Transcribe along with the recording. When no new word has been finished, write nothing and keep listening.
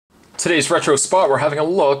Today's retro spot, we're having a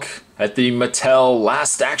look at the Mattel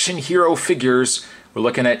Last Action Hero figures. We're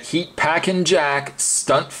looking at Heat Packin' Jack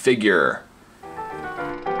stunt figure.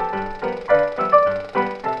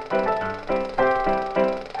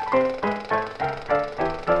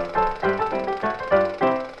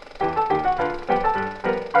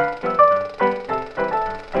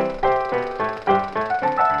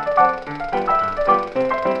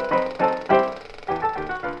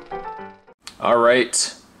 All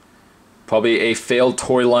right. Probably a failed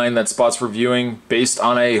toy line that Spot's reviewing based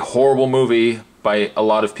on a horrible movie by a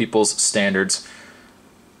lot of people's standards.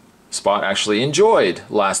 Spot actually enjoyed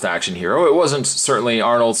Last Action Hero. It wasn't certainly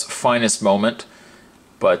Arnold's finest moment,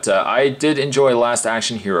 but I did enjoy Last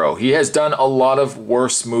Action Hero. He has done a lot of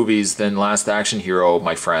worse movies than Last Action Hero,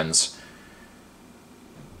 my friends.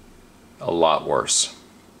 A lot worse.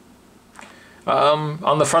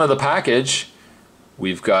 On the front of the package,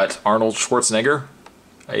 we've got Arnold Schwarzenegger,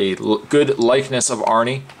 a good likeness of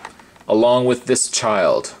Arnie, along with this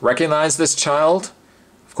child. Recognize this child?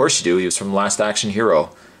 Of course you do, he was from Last Action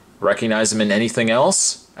Hero. Recognize him in anything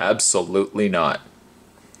else? Absolutely not.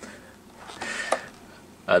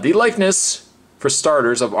 The likeness, for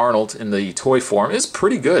starters, of Arnold in the toy form is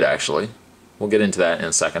pretty good, actually. We'll get into that in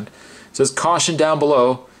a second. It says, caution down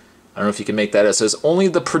below. I don't know if you can make that. It says, only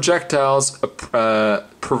the projectiles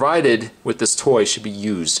provided with this toy should be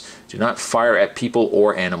used. Do not fire at people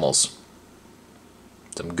or animals.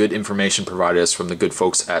 Some good information provided us from the good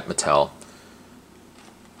folks at Mattel.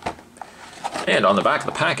 And on the back of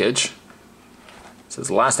the package, it says,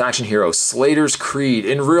 Last Action Hero, Slater's Creed.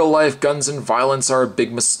 In real life, guns and violence are a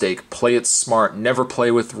big mistake. Play it smart. Never play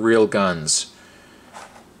with real guns.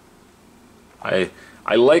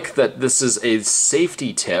 I like that this is a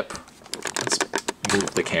safety tip. Let's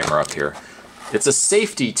move the camera up here. It's a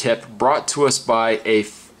safety tip brought to us by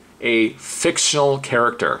a fictional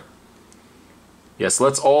character. Yes,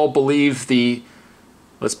 let's believe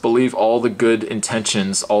all the good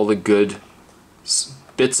intentions, all the good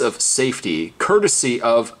bits of safety, courtesy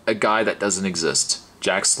of a guy that doesn't exist,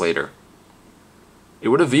 Jack Slater. It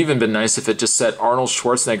would have even been nice if it just said Arnold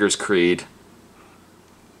Schwarzenegger's Creed,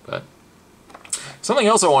 but something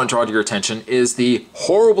else I want to draw to your attention is the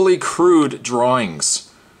horribly crude drawings.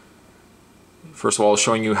 First of all,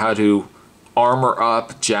 showing you how to armor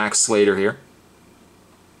up Jack Slater here.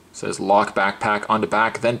 It says lock backpack onto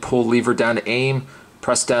back, then pull lever down to aim,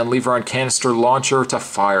 press down lever on canister launcher to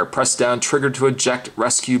fire, press down trigger to eject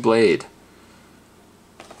rescue blade.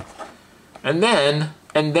 And then,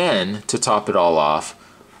 to top it all off,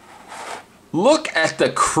 look at the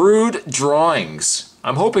crude drawings.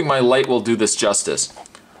 I'm hoping my light will do this justice.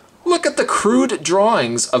 Look at the crude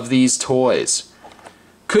drawings of these toys.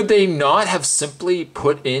 Could they not have simply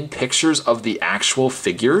put in pictures of the actual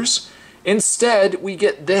figures? Instead, we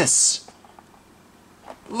get this.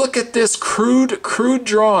 Look at this crude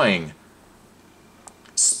drawing.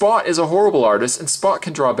 Spot is a horrible artist, and Spot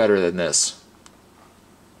can draw better than this.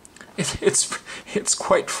 It's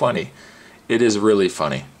quite funny. It is really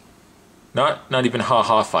funny. Not even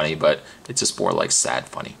ha-ha funny, but it's just more like sad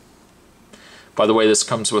funny. By the way, this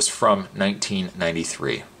comes to us from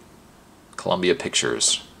 1993. Columbia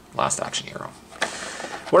Pictures, Last Action Hero.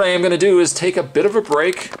 What I am going to do is take a bit of a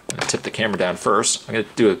break. I'm going to tip the camera down first. I'm going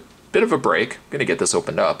to do a bit of a break. I'm going to get this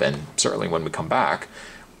opened up, and certainly when we come back,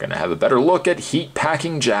 we're going to have a better look at Heat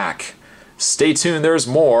Packin' Jack. Stay tuned, there's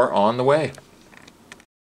more on the way.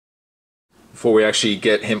 Before we actually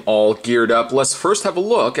get him all geared up, let's first have a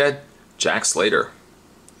look at Jack Slater.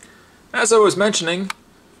 As I was mentioning,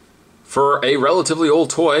 for a relatively old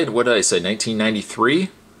toy, what did I say, 1993?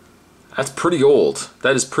 That's pretty old.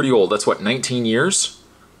 That is pretty old. That's what, 19 years?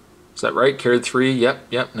 Is that right? Carried 3?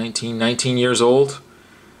 Yep, 19 years old.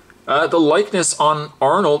 The likeness on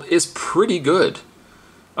Arnold is pretty good.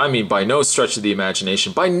 I mean, by no stretch of the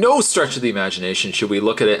imagination, should we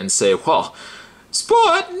look at it and say, well,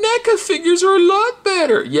 Spot, NECA figures are a lot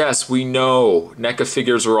better. Yes, we know. NECA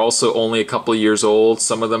figures are also only a couple of years old.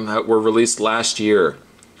 Some of them were released last year.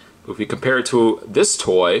 But if we compare it to this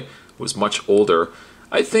toy, it was much older.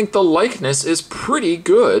 I think the likeness is pretty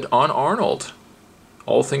good on Arnold,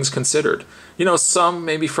 all things considered. You know, some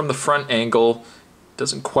maybe from the front angle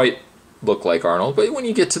doesn't quite look like Arnold, but when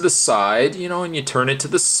you get to the side, you know, and you turn it to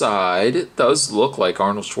the side, it does look like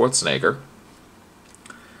Arnold Schwarzenegger.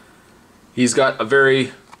 He's got a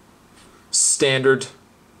very standard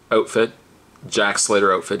outfit, Jack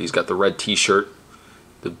Slater outfit. He's got the red t-shirt,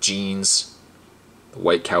 the jeans, the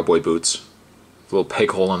white cowboy boots, a little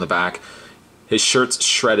peg hole on the back. His shirt's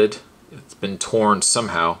shredded. It's been torn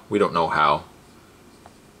somehow. We don't know how.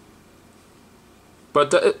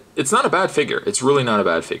 But it's not a bad figure. It's really not a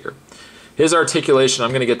bad figure. His articulation,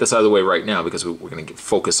 I'm going to get this out of the way right now because we're going to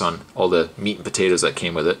focus on all the meat and potatoes that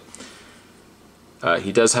came with it.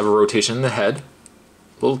 He does have a rotation in the head.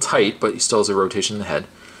 A little tight, but he still has a rotation in the head.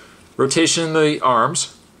 Rotation in the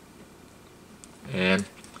arms. And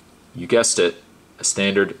you guessed it, a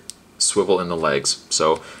standard swivel in the legs.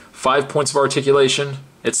 So 5 points of articulation.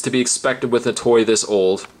 It's to be expected with a toy this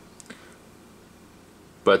old.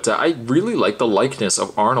 But I really like the likeness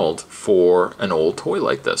of Arnold for an old toy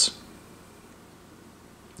like this.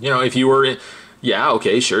 You know, if you were, yeah,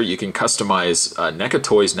 okay, sure, you can customize NECA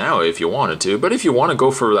toys now if you wanted to, but if you want to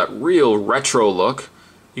go for that real retro look,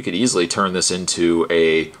 you could easily turn this into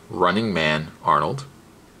a Running Man Arnold.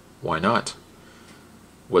 Why not?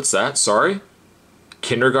 What's that? Sorry?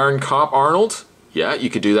 Kindergarten Cop Arnold? Yeah, you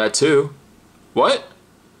could do that too. What?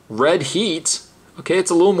 Red Heat? Okay, it's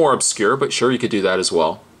a little more obscure, but sure, you could do that as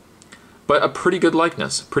well. But a pretty good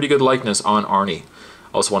likeness on Arnie.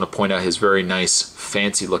 I also want to point out his very nice,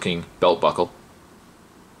 fancy-looking belt buckle.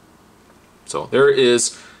 So there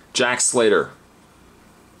is Jack Slater.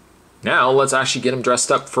 Now let's actually get him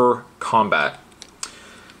dressed up for combat.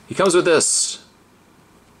 He comes with this.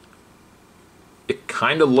 It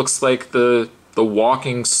kind of looks like the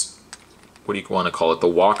walking, what do you want to call it? The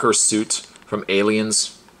walker suit from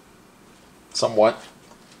Aliens. Somewhat.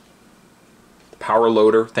 Power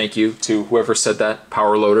loader, thank you to whoever said that,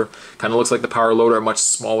 power loader. Kind of looks like the power loader, much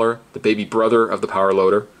smaller, the baby brother of the power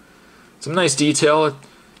loader. Some nice detail.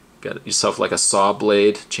 Got yourself like a saw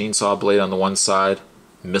blade, chainsaw blade on the one side,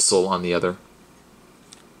 missile on the other.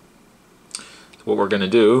 So what we're going to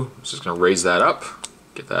do is just going to raise that up,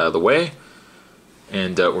 get that out of the way,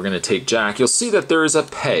 and we're going to take Jack. You'll see that there is a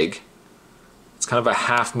peg. It's kind of a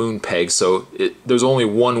half moon peg, so there's only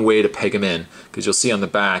one way to peg him in, because you'll see on the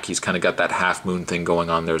back he's kind of got that half moon thing going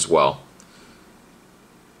on there as well.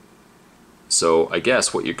 So I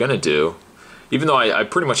guess what you're going to do, even though I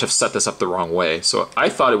pretty much have set this up the wrong way, so I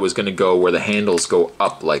thought it was going to go where the handles go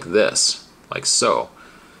up like this, like so.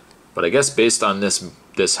 But I guess based on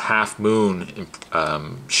this half moon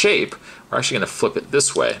shape, we're actually going to flip it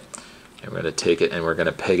this way. And we're going to take it and we're going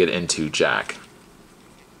to peg it into Jack.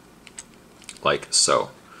 Like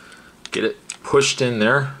so. Get it pushed in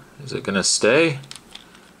there. Is it going to stay?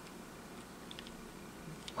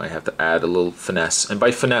 Might have to add a little finesse. And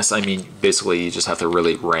by finesse, I mean basically you just have to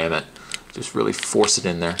really ram it. Just really force it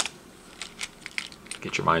in there.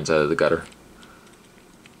 Get your minds out of the gutter.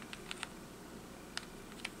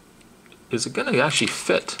 Is it going to actually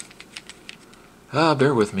fit?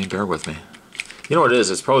 Bear with me, bear with me. You know what it is?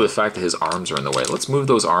 It's probably the fact that his arms are in the way. Let's move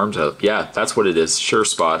those arms out. Yeah, that's what it is. Sure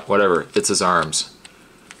spot. Whatever. It's his arms.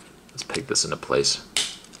 Let's peg this into place.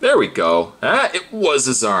 There we go. It was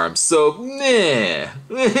his arms. So, meh.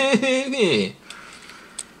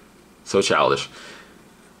 So childish.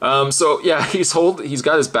 So, yeah, he's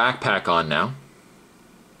got his backpack on now.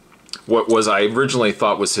 What was I originally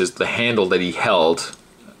thought was the handle that he held.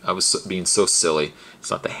 I was being so silly.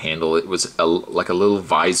 It's not the handle. It was like a little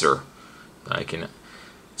visor. I can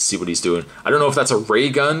see what he's doing. I don't know if that's a ray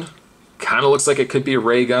gun. Kind of looks like it could be a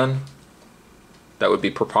ray gun. That would be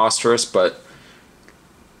preposterous, but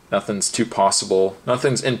nothing's too possible.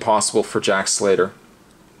 Nothing's impossible for Jack Slater.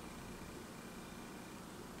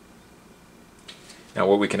 Now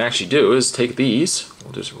what we can actually do is take these.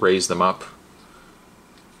 We'll just raise them up.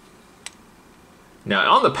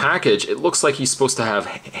 Now on the package, it looks like he's supposed to have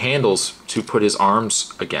handles to put his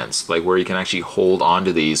arms against, like where he can actually hold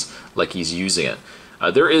onto these like he's using it.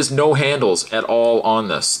 There is no handles at all on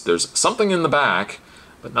this. There's something in the back,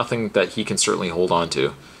 but nothing that he can certainly hold on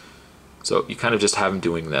to. So you kind of just have him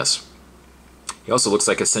doing this. He also looks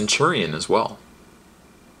like a centurion as well.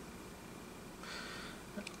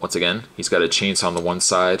 Once again, he's got a chainsaw on the one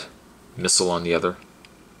side, missile on the other.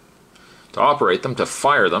 To operate them, to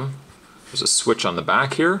fire them, there's a switch on the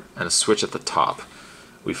back here and a switch at the top.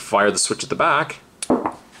 We fire the switch at the back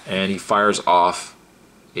and he fires off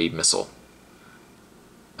a missile.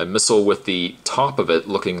 A missile with the top of it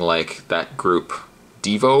looking like that group.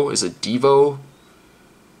 Devo? Is it Devo?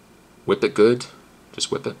 Whip it good? Just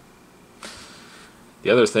whip it. The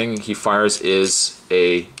other thing he fires is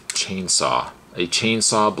a chainsaw. A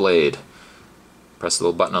chainsaw blade. Press the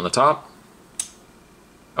little button on the top.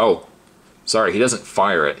 Oh, sorry, he doesn't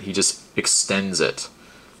fire it. He just extends it.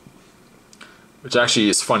 Which actually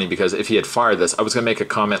is funny because if he had fired this, I was going to make a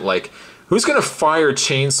comment like, who's going to fire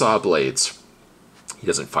chainsaw blades? He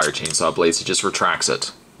doesn't fire chainsaw blades, he just retracts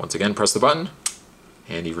it. Once again, press the button,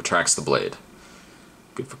 and he retracts the blade.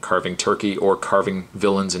 Good for carving turkey or carving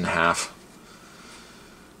villains in half.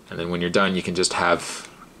 And then when you're done, you can just have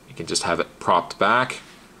it propped back.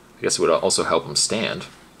 I guess it would also help him stand.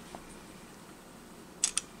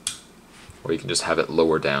 or you can just have it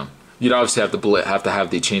lower down. You'd obviously have to have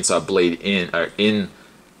the chainsaw blade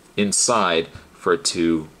inside for it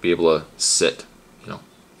to be able to sit,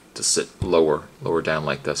 to sit lower down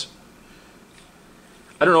like this.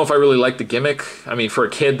 I don't know if I really like the gimmick. I mean, for a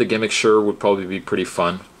kid, the gimmick sure would probably be pretty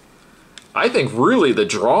fun. I think really the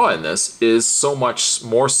draw in this is so much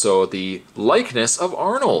more so the likeness of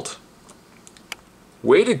Arnold.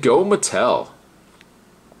 Way to go, Mattel.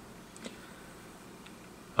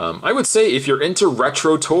 I would say if you're into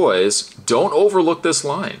retro toys, don't overlook this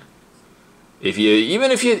line.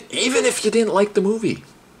 Even if you didn't like the movie.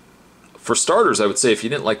 For starters, I would say if you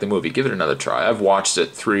didn't like the movie, give it another try. I've watched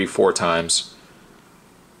it 3-4 times.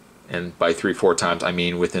 And by 3-4 times, I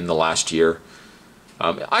mean within the last year.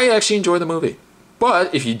 I actually enjoy the movie.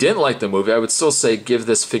 But if you didn't like the movie, I would still say give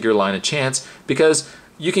this figure line a chance, because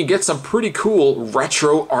you can get some pretty cool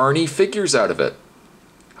retro Arnie figures out of it.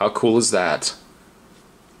 How cool is that?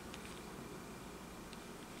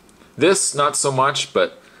 This, not so much,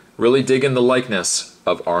 but really digging the likeness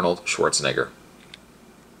of Arnold Schwarzenegger.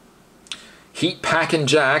 Heat Packin'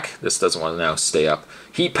 Jack, this doesn't want to now stay up.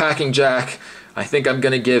 Heat Packing Jack, I think I'm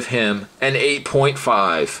going to give him an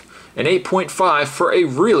 8.5. An 8.5 for a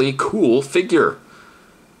really cool figure.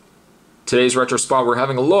 Today's Retro Spot, we're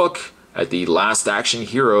having a look at the Last Action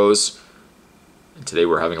Heroes. And today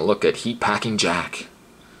we're having a look at Heat Packing Jack.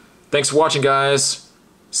 Thanks for watching, guys.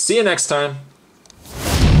 See you next time.